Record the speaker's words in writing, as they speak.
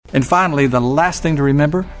And finally, the last thing to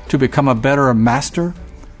remember to become a better master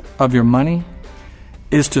of your money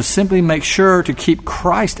is to simply make sure to keep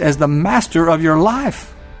Christ as the master of your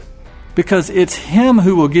life, because it's Him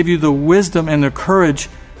who will give you the wisdom and the courage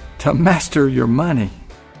to master your money.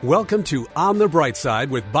 Welcome to On the Bright Side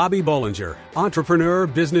with Bobby Bollinger, entrepreneur,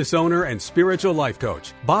 business owner, and spiritual life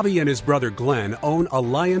coach. Bobby and his brother Glenn own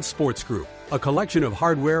Alliance Sports Group, a collection of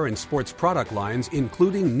hardware and sports product lines,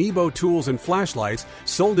 including Nebo tools and flashlights,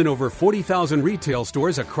 sold in over 40,000 retail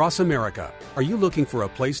stores across America. Are you looking for a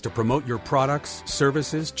place to promote your products,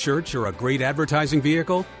 services, church, or a great advertising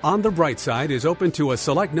vehicle? On the Bright Side is open to a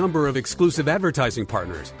select number of exclusive advertising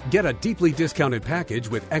partners. Get a deeply discounted package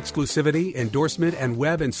with exclusivity, endorsement, and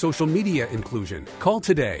web and social media inclusion. Call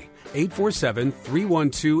today.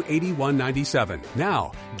 847-312-8197.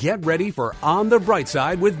 Now, get ready for On the Bright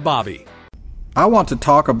Side with Bobby. I want to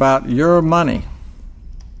talk about your money.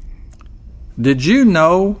 Did you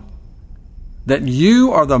know that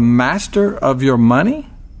you are the master of your money?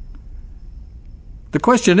 The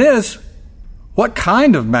question is, what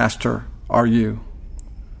kind of master are you?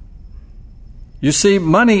 You see,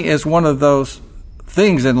 money is one of those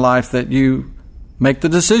things in life that you make the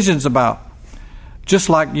decisions about. Just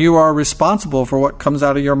like you are responsible for what comes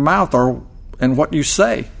out of your mouth and what you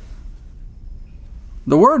say.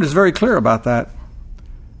 The Word is very clear about that.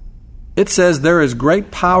 It says there is great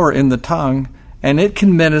power in the tongue, and it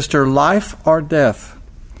can minister life or death.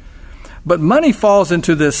 But money falls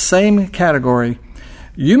into this same category.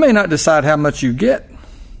 You may not decide how much you get,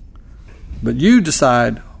 but you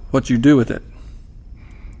decide what you do with it.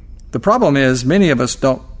 The problem is many of us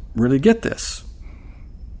don't really get this.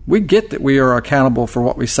 We get that we are accountable for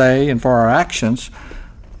what we say and for our actions,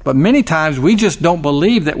 but many times we just don't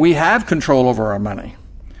believe that we have control over our money.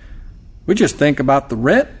 We just think about the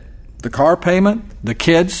rent, the car payment, the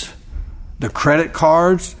kids, the credit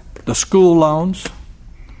cards, the school loans.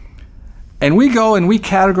 And we go and we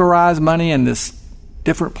categorize money in this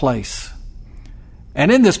different place.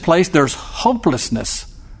 And in this place, there's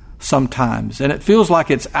hopelessness sometimes, and it feels like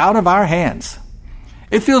it's out of our hands.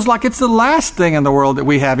 It feels like it's the last thing in the world that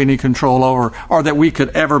we have any control over or that we could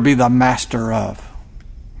ever be the master of.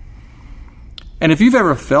 And if you've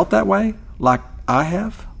ever felt that way, like I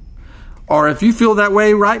have, or if you feel that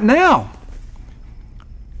way right now,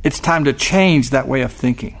 it's time to change that way of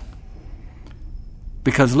thinking.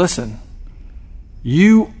 Because listen,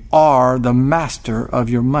 you are the master of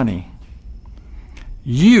your money.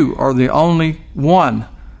 You are the only one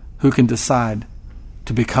who can decide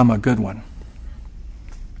to become a good one.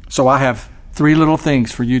 So I have 3 little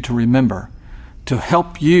things for you to remember to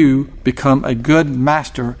help you become a good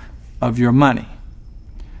master of your money.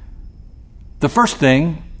 The first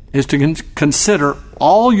thing is to consider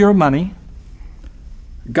all your money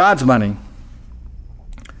God's money,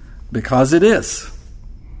 because it is.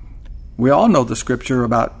 We all know the scripture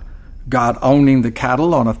about God owning the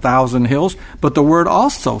cattle on 1,000 hills, but the word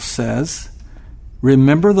also says,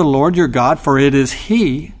 remember the Lord your God, for it is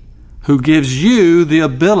He who gives you the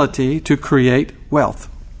ability to create wealth.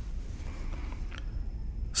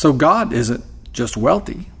 So God isn't just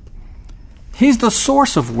wealthy. He's the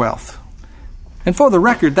source of wealth. And for the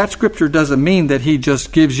record, that scripture doesn't mean that He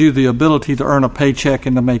just gives you the ability to earn a paycheck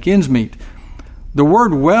and to make ends meet. The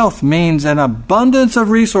word wealth means an abundance of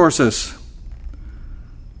resources.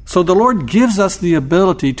 So the Lord gives us the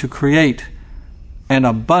ability to create an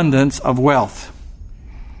abundance of wealth.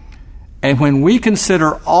 And when we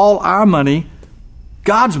consider all our money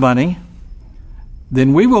God's money,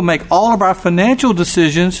 then we will make all of our financial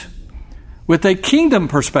decisions with a kingdom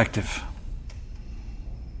perspective.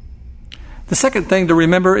 The second thing to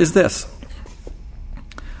remember is this.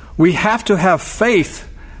 We have to have faith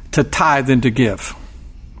to tithe and to give.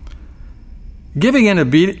 Giving in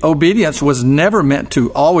obedience was never meant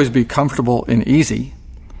to always be comfortable and easy.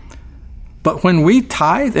 But when we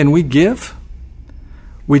tithe and we give,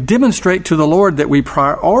 we demonstrate to the Lord that we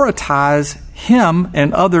prioritize Him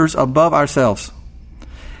and others above ourselves.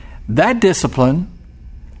 That discipline,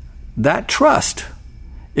 that trust,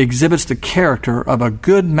 exhibits the character of a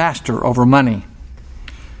good master over money.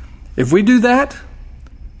 If we do that,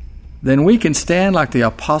 then we can stand like the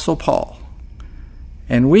Apostle Paul,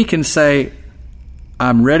 and we can say,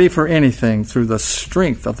 I'm ready for anything through the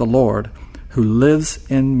strength of the Lord who lives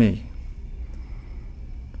in me.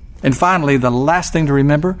 And finally, the last thing to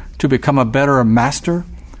remember to become a better master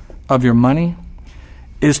of your money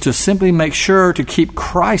is to simply make sure to keep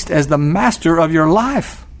Christ as the master of your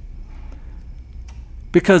life.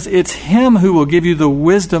 Because it's Him who will give you the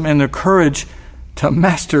wisdom and the courage to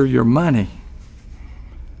master your money.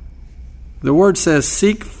 The Word says,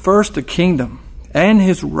 seek first the kingdom and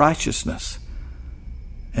his righteousness.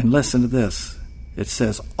 And listen to this. It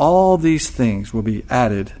says, all these things will be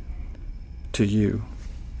added to you.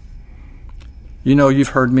 You know, you've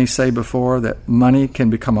heard me say before that money can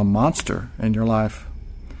become a monster in your life.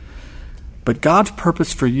 But God's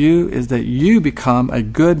purpose for you is that you become a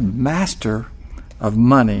good master of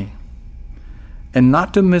money, and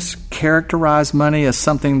not to mischaracterize money as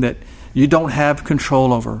something that you don't have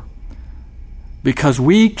control over, because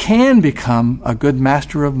we can become a good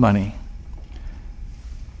master of money.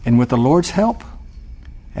 And with the Lord's help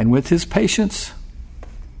and with his patience,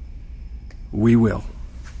 we will.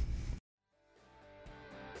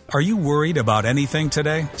 Are you worried about anything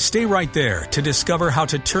today? Stay right there to discover how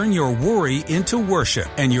to turn your worry into worship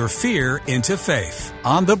and your fear into faith.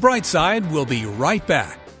 On the Bright Side, we'll be right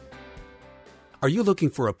back. Are you looking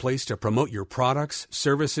for a place to promote your products,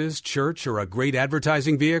 services, church, or a great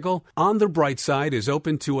advertising vehicle? On the Bright Side is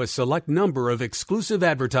open to a select number of exclusive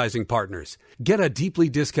advertising partners. Get a deeply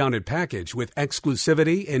discounted package with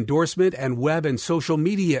exclusivity, endorsement, and web and social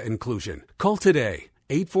media inclusion. Call today.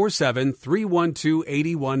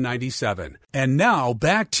 847-312-8197. And now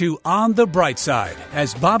back to On the Bright Side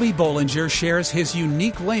as Bobby Bollinger shares his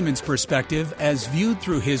unique layman's perspective as viewed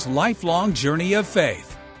through his lifelong journey of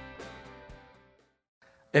faith.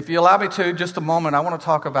 If you allow me to, just a moment, I want to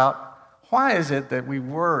talk about why is it that we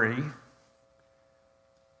worry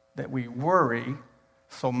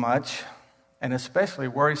so much, and especially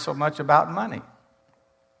worry so much about money.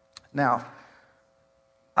 Now,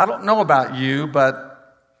 I don't know about you, but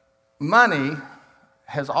money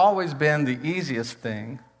has always been the easiest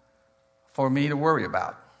thing for me to worry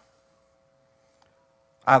about.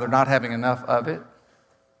 Either not having enough of it,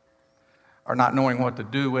 or not knowing what to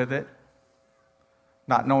do with it,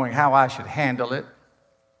 not knowing how I should handle it.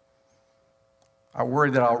 I worry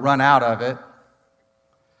that I'll run out of it,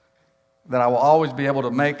 that I will always be able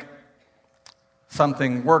to make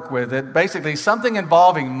something work with it. Basically, something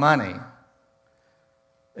involving money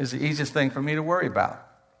is the easiest thing for me to worry about.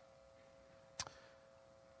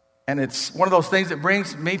 And it's one of those things that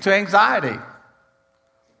brings me to anxiety.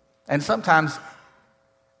 And sometimes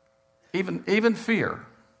even fear.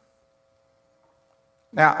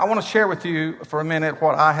 Now, I want to share with you for a minute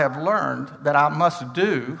what I have learned that I must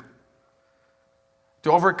do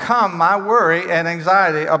to overcome my worry and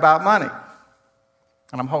anxiety about money.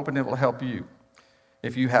 And I'm hoping it will help you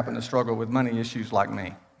if you happen to struggle with money issues like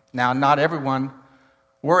me. Now, not everyone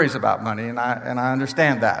worries about money, and I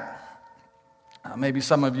understand that. Maybe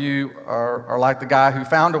some of you are like the guy who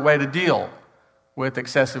found a way to deal with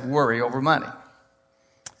excessive worry over money.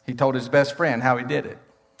 He told his best friend how he did it.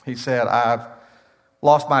 He said, I've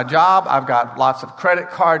lost my job, I've got lots of credit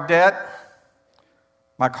card debt,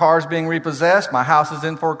 my car's being repossessed, my house is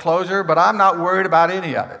in foreclosure, but I'm not worried about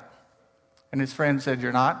any of it. And his friend said,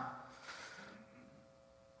 you're not?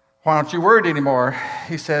 Why aren't you worried anymore?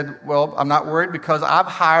 He said, well, I'm not worried because I've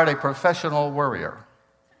hired a professional worrier.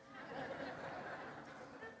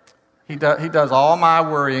 He does all my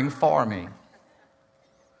worrying for me.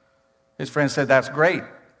 His friend said, that's great.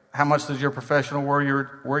 How much does your professional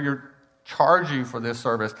worrier charge you for this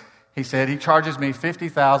service? He said, he charges me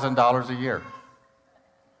 $50,000 a year.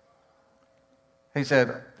 He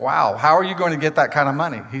said, wow, how are you going to get that kind of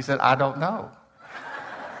money? He said, I don't know.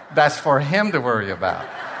 That's for him to worry about.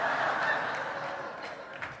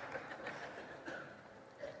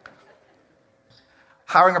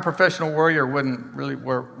 Hiring a professional worrier wouldn't really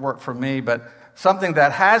work for me, but something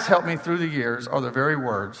that has helped me through the years are the very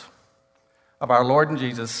words of our Lord and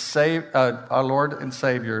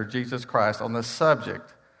Savior, Jesus Christ, on the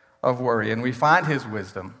subject of worry. And we find his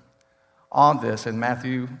wisdom on this in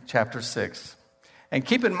Matthew chapter 6. And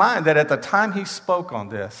keep in mind that at the time he spoke on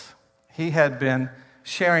this, he had been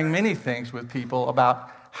sharing many things with people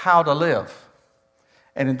about how to live.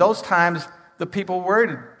 And in those times, the people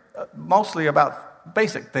worried mostly about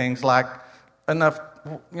basic things like enough,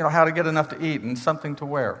 how to get enough to eat and something to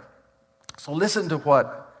wear. So listen to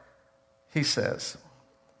what he says.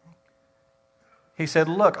 He said,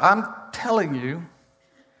 look, I'm telling you,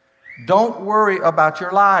 don't worry about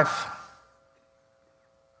your life,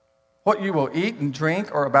 what you will eat and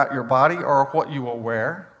drink, or about your body, or what you will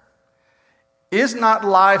wear. Is not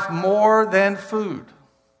life more than food,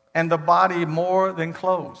 and the body more than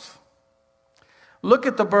clothes? Look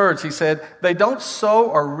at the birds, he said. They don't sow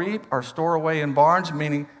or reap or store away in barns,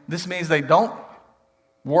 meaning this means they don't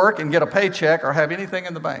work and get a paycheck or have anything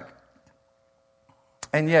in the bank.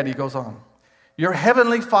 And yet, he goes on, your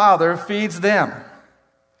heavenly Father feeds them.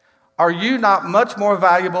 Are you not much more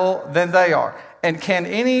valuable than they are? And can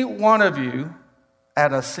any one of you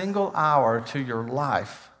add a single hour to your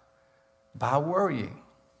life by worrying.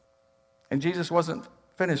 And Jesus wasn't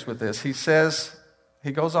finished with this.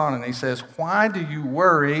 He goes on and he says, why do you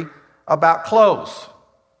worry about clothes?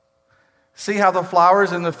 See how the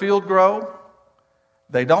flowers in the field grow?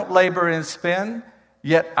 They don't labor and spin.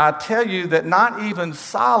 Yet I tell you that not even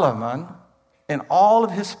Solomon in all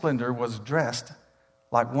of his splendor was dressed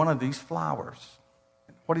like one of these flowers.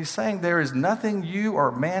 What he's saying, there is nothing you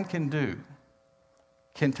or man can do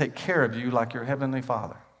can take care of you like your heavenly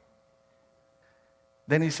Father.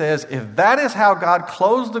 Then he says, if that is how God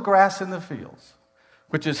clothes the grass in the fields,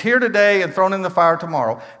 which is here today and thrown in the fire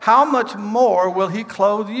tomorrow, how much more will he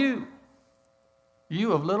clothe you,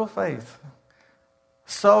 you of little faith?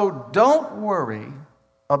 So don't worry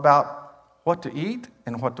about what to eat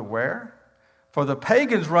and what to wear, for the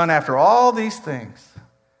pagans run after all these things,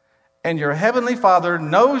 and your heavenly Father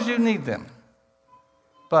knows you need them.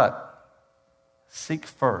 But seek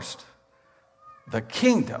first the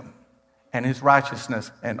kingdom and his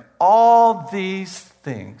righteousness, and all these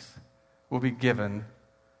things will be given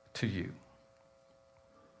to you.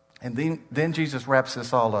 And then Jesus wraps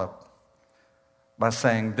this all up by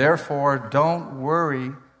saying, therefore, don't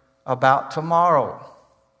worry about tomorrow.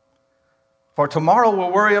 For tomorrow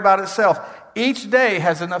will worry about itself. Each day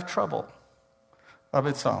has enough trouble of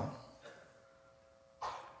its own.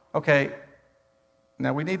 Okay,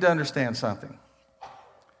 now we need to understand something.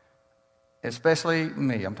 Especially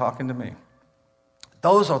me, I'm talking to me.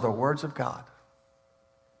 Those are the words of God.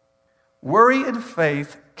 Worry and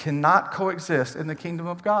faith cannot coexist in the kingdom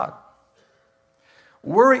of God.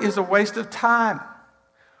 Worry is a waste of time.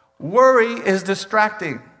 Worry is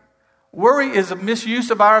distracting. Worry is a misuse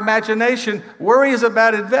of our imagination. Worry is a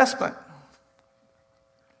bad investment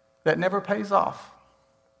that never pays off.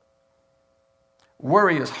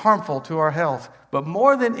 Worry is harmful to our health, but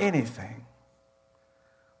more than anything,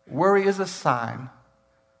 worry is a sign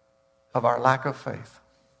of our lack of faith.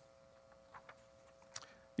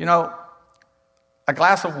 You know, a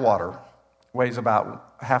glass of water weighs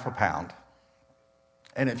about half a pound.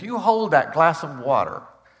 And if you hold that glass of water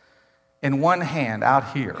in one hand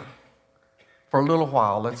out here for a little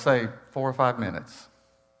while, let's say 4 or 5 minutes,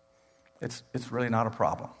 it's really not a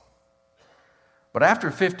problem. But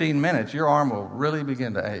after 15 minutes, your arm will really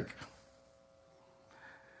begin to ache.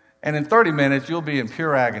 And in 30 minutes, you'll be in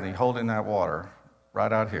pure agony holding that water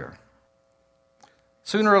right out here.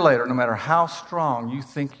 Sooner or later, no matter how strong you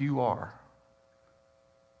think you are,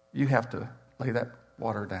 you have to lay that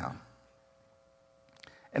water down.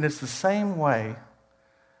 And it's the same way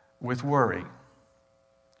with worry.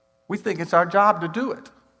 We think it's our job to do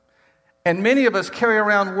it. And many of us carry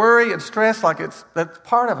around worry and stress like that's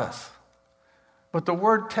part of us. But the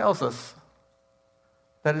Word tells us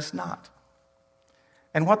that it's not.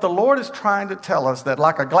 And what the Lord is trying to tell us, that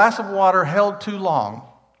like a glass of water held too long,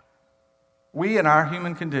 we in our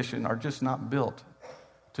human condition are just not built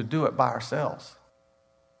to do it by ourselves.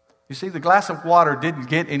 You see, the glass of water didn't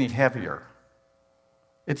get any heavier.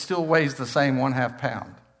 It still weighs the same 1/2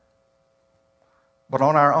 pound. But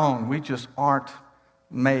on our own, we just aren't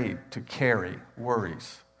made to carry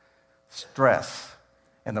worries, stress,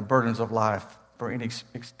 and the burdens of life for any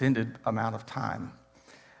extended amount of time.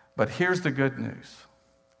 But here's the good news.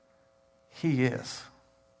 He is.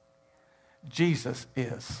 Jesus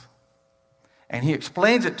is. And he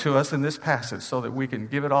explains it to us in this passage so that we can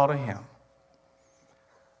give it all to him.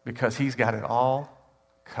 Because he's got it all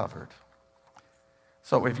covered.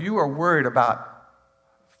 So if you are worried about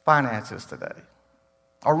finances today,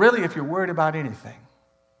 or really if you're worried about anything,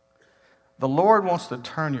 the Lord wants to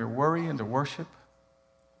turn your worry into worship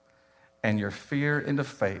and your fear into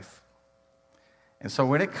faith. And so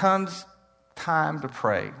when it comes time to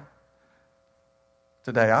pray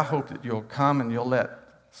today, I hope that you'll come and you'll let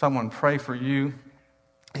someone pray for you,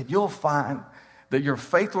 and you'll find that your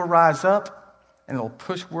faith will rise up and it'll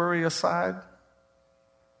push worry aside,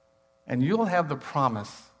 and you'll have the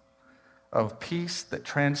promise of peace that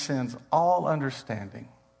transcends all understanding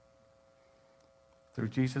through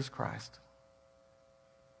Jesus Christ.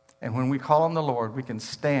 And when we call on the Lord, we can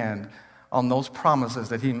stand on those promises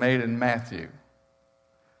that he made in Matthew,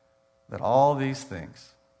 that all these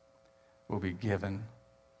things will be given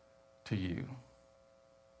to you.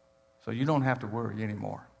 So you don't have to worry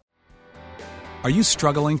anymore. Are you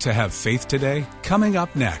struggling to have faith today? Coming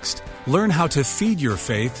up next, learn how to feed your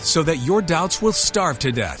faith so that your doubts will starve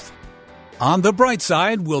to death. On the Bright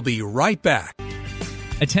Side, we'll be right back.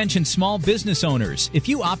 Attention small business owners. If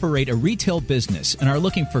you operate a retail business and are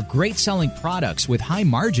looking for great selling products with high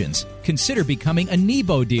margins, consider becoming a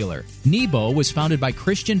Nebo dealer. Nebo was founded by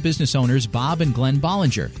Christian business owners Bob and Glenn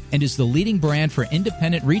Bollinger and is the leading brand for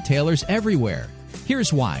independent retailers everywhere.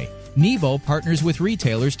 Here's why. Nebo partners with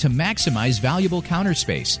retailers to maximize valuable counter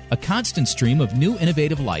space, a constant stream of new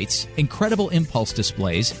innovative lights, incredible impulse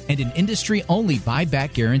displays, and an industry-only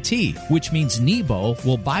buyback guarantee, which means Nebo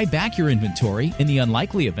will buy back your inventory in the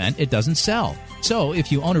unlikely event it doesn't sell. So,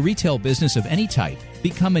 if you own a retail business of any type,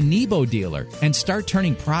 become a Nebo dealer and start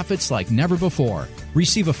turning profits like never before.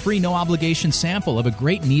 Receive a free no-obligation sample of a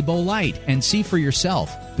great Nebo light and see for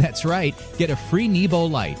yourself. That's right, get a free Nebo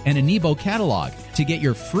light and a Nebo catalog. To get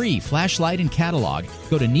your free flashlight and catalog,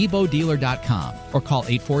 go to NeboDealer.com or call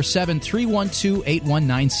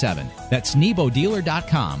 847-312-8197. That's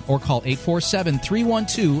NeboDealer.com or call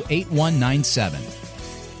 847-312-8197.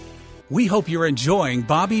 We hope you're enjoying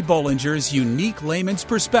Bobby Bollinger's unique layman's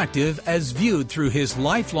perspective as viewed through his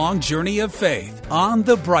lifelong journey of faith on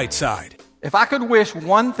the bright side. If I could wish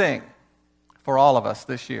one thing for all of us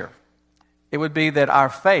this year, it would be that our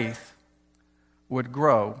faith would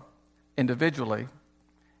grow individually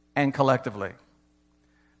and collectively.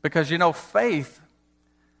 Because, you know, faith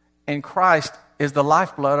in Christ is the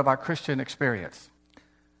lifeblood of our Christian experience.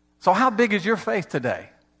 So how big is your faith today?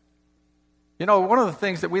 You know, one of the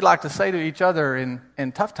things that we like to say to each other in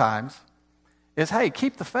tough times is, hey,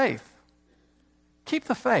 keep the faith. Keep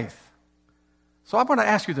the faith. So I'm going to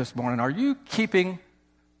ask you this morning, are you keeping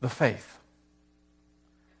the faith?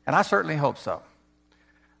 And I certainly hope so.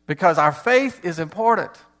 Because our faith is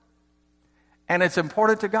important. And it's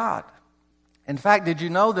important to God. In fact, did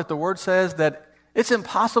you know that the Word says that it's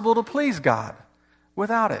impossible to please God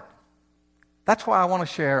without it? That's why I want to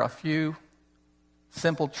share a few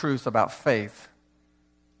simple truths about faith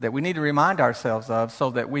that we need to remind ourselves of so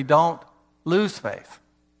that we don't lose faith.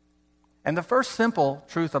 And the first simple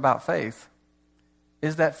truth about faith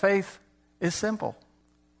is that faith is simple.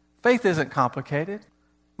 Faith isn't complicated.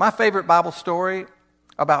 My favorite Bible story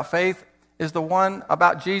about faith is the one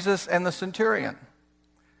about Jesus and the centurion.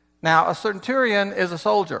 Now, a centurion is a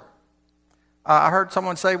soldier. I heard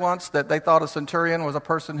someone say once that they thought a centurion was a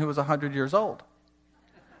person who was 100 years old.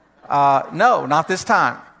 No, not this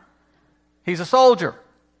time. He's a soldier.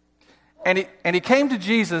 And he came to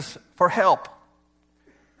Jesus for help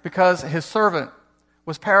because his servant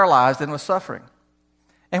was paralyzed and was suffering.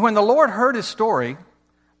 And when the Lord heard his story,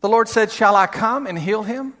 the Lord said, "Shall I come and heal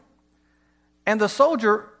him?" And the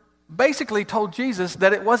soldier basically told Jesus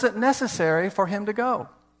that it wasn't necessary for him to go.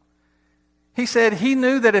 He said he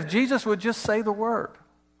knew that if Jesus would just say the word,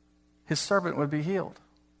 his servant would be healed.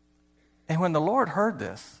 And when the Lord heard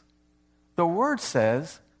this, the Word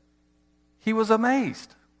says he was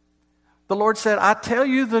amazed. The Lord said, "I tell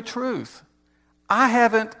you the truth. I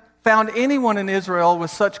haven't found anyone in Israel with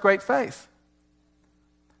such great faith."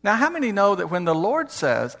 Now, how many know that when the Lord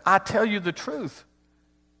says, "I tell you the truth,"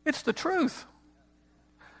 it's the truth?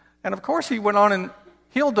 And of course, he went on and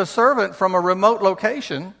healed the servant from a remote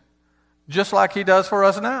location, just like he does for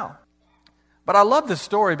us now. But I love this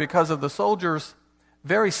story because of the soldier's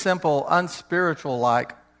very simple,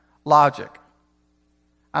 unspiritual-like logic.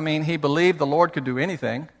 I mean, he believed the Lord could do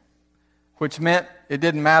anything, which meant it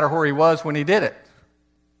didn't matter where he was when he did it.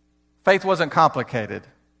 Faith wasn't complicated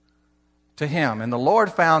to him, and the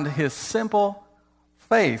Lord found his simple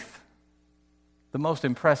faith the most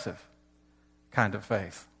impressive kind of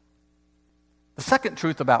faith. The second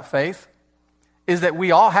truth about faith is that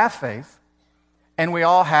we all have faith and we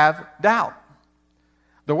all have doubt.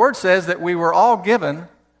 The Word says that we were all given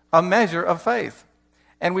a measure of faith.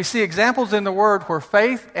 And we see examples in the Word where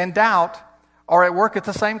faith and doubt are at work at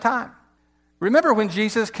the same time. Remember when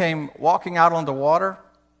Jesus came walking out on the water,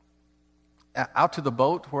 out to the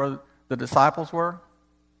boat where the disciples were?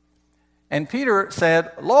 And Peter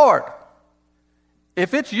said, "Lord,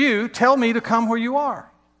 if it's you, tell me to come where you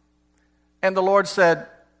are." And the Lord said,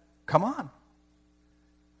 "Come on."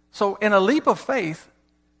 So in a leap of faith,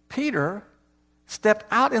 Peter stepped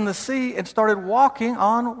out in the sea and started walking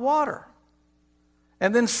on water.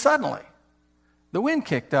 And then suddenly, the wind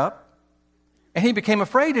kicked up, and he became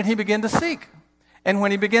afraid, and he began to sink. And when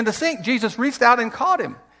he began to sink, Jesus reached out and caught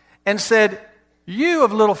him and said, "You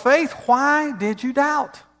of little faith, why did you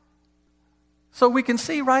doubt?" So we can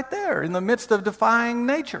see right there in the midst of defying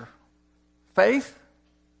nature, faith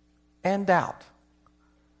and doubt.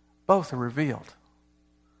 Both are revealed.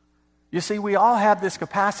 You see, we all have this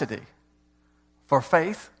capacity for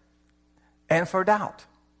faith and for doubt.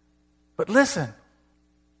 But listen,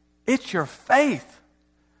 it's your faith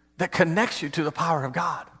that connects you to the power of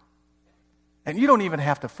God. And you don't even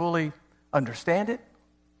have to fully understand it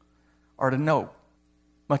or to know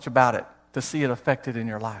much about it to see it affected in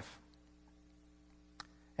your life.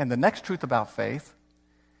 And the next truth about faith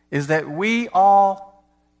is that we all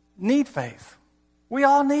need faith. We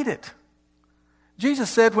all need it. Jesus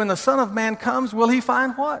said, when the Son of Man comes, will he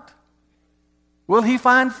find what? Will he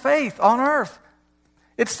find faith on earth?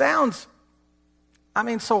 It sounds,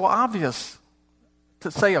 so obvious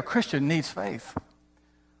to say a Christian needs faith.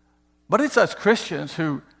 But it's us Christians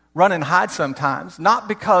who run and hide sometimes, not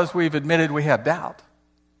because we've admitted we have doubt,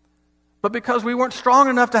 but because we weren't strong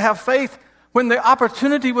enough to have faith when the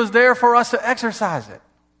opportunity was there for us to exercise it.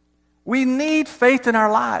 We need faith in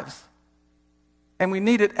our lives, and we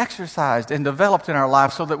need it exercised and developed in our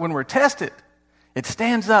lives so that when we're tested, it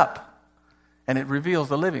stands up and it reveals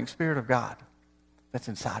the living Spirit of God that's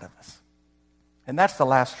inside of us. And that's the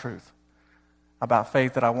last truth about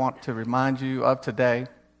faith that I want to remind you of today.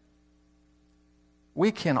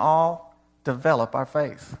 We can all develop our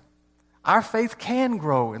faith. Our faith can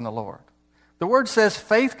grow in the Lord. The Word says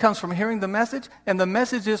faith comes from hearing the message, and the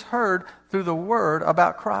message is heard through the Word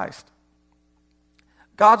about Christ.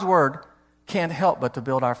 God's Word can't help but to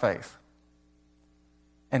build our faith.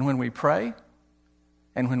 And when we pray,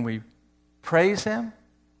 and when we praise Him,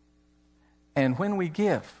 and when we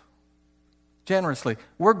give generously,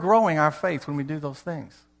 we're growing our faith when we do those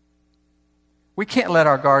things. We can't let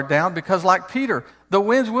our guard down because, like Peter, the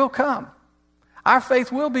winds will come. Our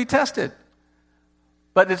faith will be tested.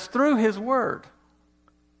 But it's through His Word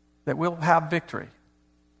that we'll have victory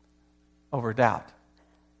over doubt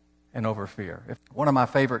and over fear. One of my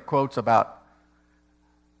favorite quotes about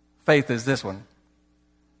faith is this one: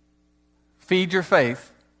 feed your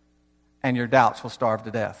faith and your doubts will starve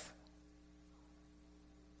to death.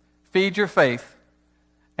 Feed your faith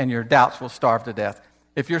and your doubts will starve to death.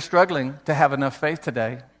 If you're struggling to have enough faith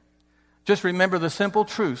today, just remember the simple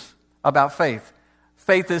truth about faith.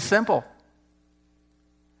 Faith is simple.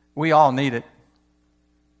 We all need it.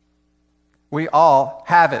 We all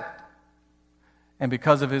have it. And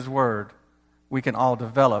because of His Word, we can all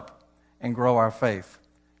develop and grow our faith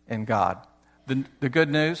in God. The good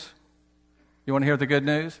news, you want to hear the good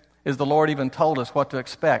news? Is the Lord even told us what to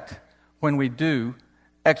expect when we do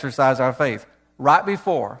exercise our faith. Right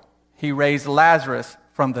before He raised Lazarus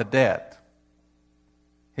from the dead,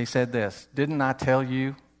 He said this: didn't I tell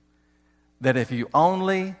you that if you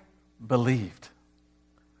only believed,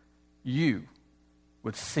 you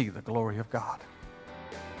would see the glory of God?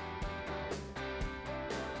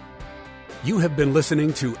 You have been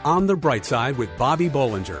listening to On the Bright Side with Bobby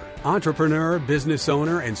Bollinger, entrepreneur, business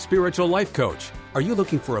owner, and spiritual life coach. Are you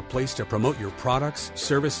looking for a place to promote your products,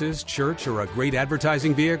 services, church, or a great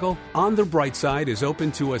advertising vehicle? On the Bright Side is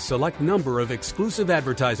open to a select number of exclusive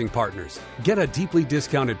advertising partners. Get a deeply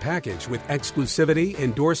discounted package with exclusivity,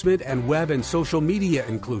 endorsement, and web and social media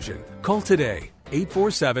inclusion. Call today.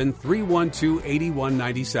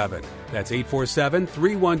 847-312-8197. That's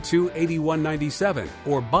 847-312-8197.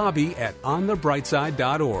 Or Bobby at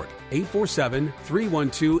onthebrightside.org.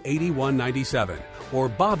 847-312-8197. Or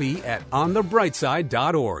Bobby at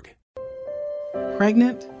onthebrightside.org.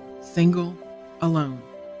 Pregnant, single, alone.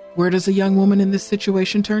 Where does a young woman in this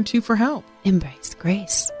situation turn to for help? Embrace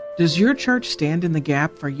Grace. Does your church stand in the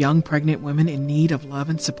gap for young pregnant women in need of love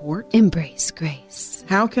and support? Embrace Grace.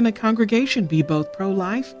 How can a congregation be both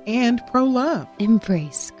pro-life and pro-love?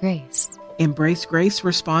 Embrace Grace. Embrace Grace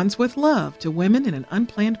responds with love to women in an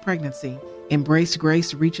unplanned pregnancy. Embrace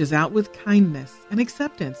Grace reaches out with kindness and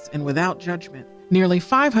acceptance and without judgment. Nearly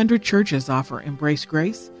 500 churches offer Embrace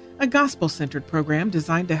Grace, a gospel-centered program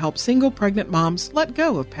designed to help single pregnant moms let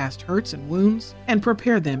go of past hurts and wounds and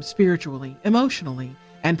prepare them spiritually, emotionally,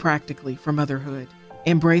 and practically for motherhood.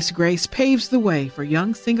 Embrace Grace paves the way for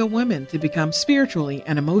young single women to become spiritually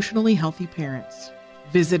and emotionally healthy parents.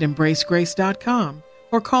 Visit embracegrace.com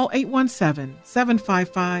or call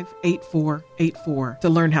 817-755-8484 to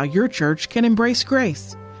learn how your church can embrace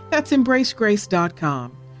grace. That's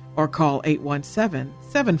embracegrace.com or call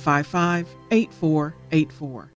 817-755-8484.